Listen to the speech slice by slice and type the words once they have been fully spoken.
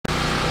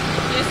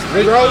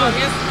We rolling?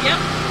 Yes, yep.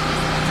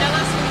 Tell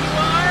us who you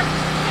are,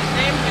 and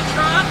name your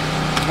truck.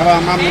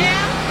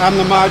 I'm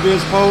the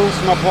Madrius Post,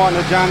 my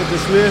partner Jonathan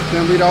Smith,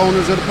 and we the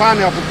owners of the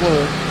Pineapple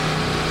Plug.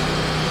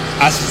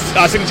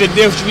 Our signature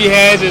dish we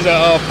has is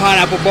a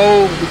pineapple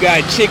bowl. We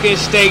got chicken,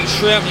 steak,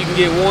 shrimp. You can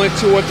get 1,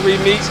 2, or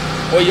 3 meats,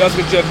 or you also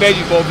get your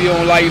veggie bowl if you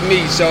don't like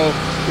meat. So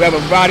we have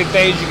a variety of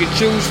things you can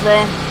choose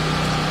from,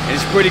 and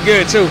it's pretty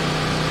good too.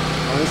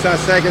 It's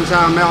our second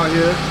time out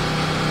here.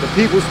 The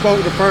people spoke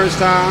the first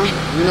time.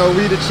 You know,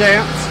 we the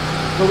champs,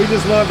 but we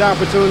just love the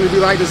opportunity. We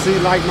like to see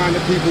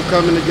like-minded people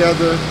coming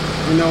together,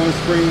 you know, in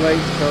Spring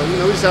Lake. So, you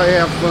know, we just out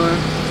here have fun,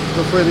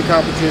 no friendly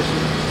competition.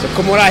 So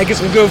come on out here, get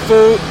some good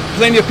food.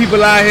 Plenty of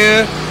people out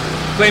here,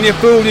 plenty of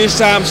food this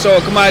time, so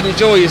come out and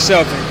enjoy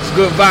yourself. It's a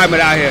good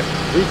environment out here.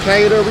 We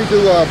cater, we do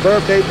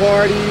birthday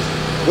parties,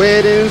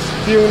 weddings,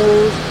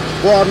 funerals,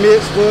 bar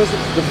mitzvahs,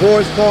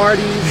 divorce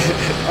parties.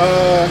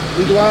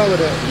 We do all of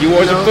that. You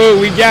want some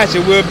food, we got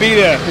you, we'll be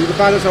there. You can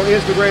find us on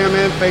Instagram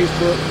and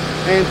Facebook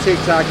and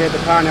TikTok at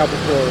the Pineapple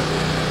Plug.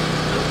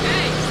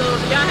 Okay, so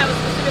do y'all have a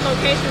specific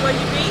location where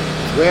you be?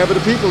 Wherever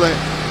the people at.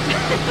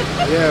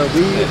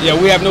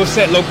 We have no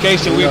set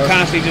location. We're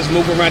constantly just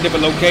moving around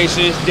different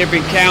locations,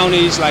 different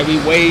counties, like we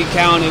Wade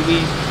County,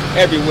 we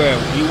everywhere.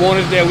 You want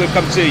us there, we'll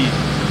come to you.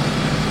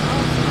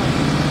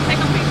 Awesome. Take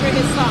a picture of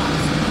his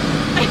socks.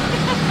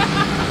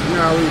 You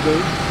know how we do.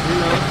 You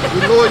know,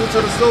 we loyal to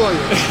the soil.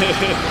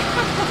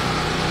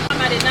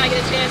 I did not get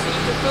a chance to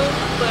eat the food,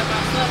 but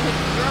my son, his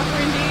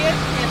girlfriend did,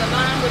 and the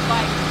line was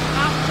like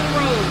off the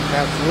road.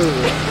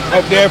 Absolutely.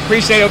 Hope they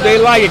appreciate it, hope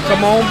they like it.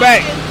 Come on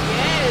back.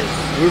 Yes.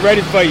 We're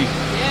ready for you.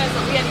 Yeah, so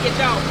we had to get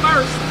y'all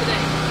first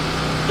today.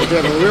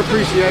 Yeah, but we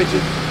appreciate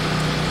you.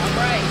 All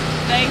right.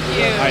 Thank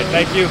you. All right,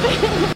 thank you.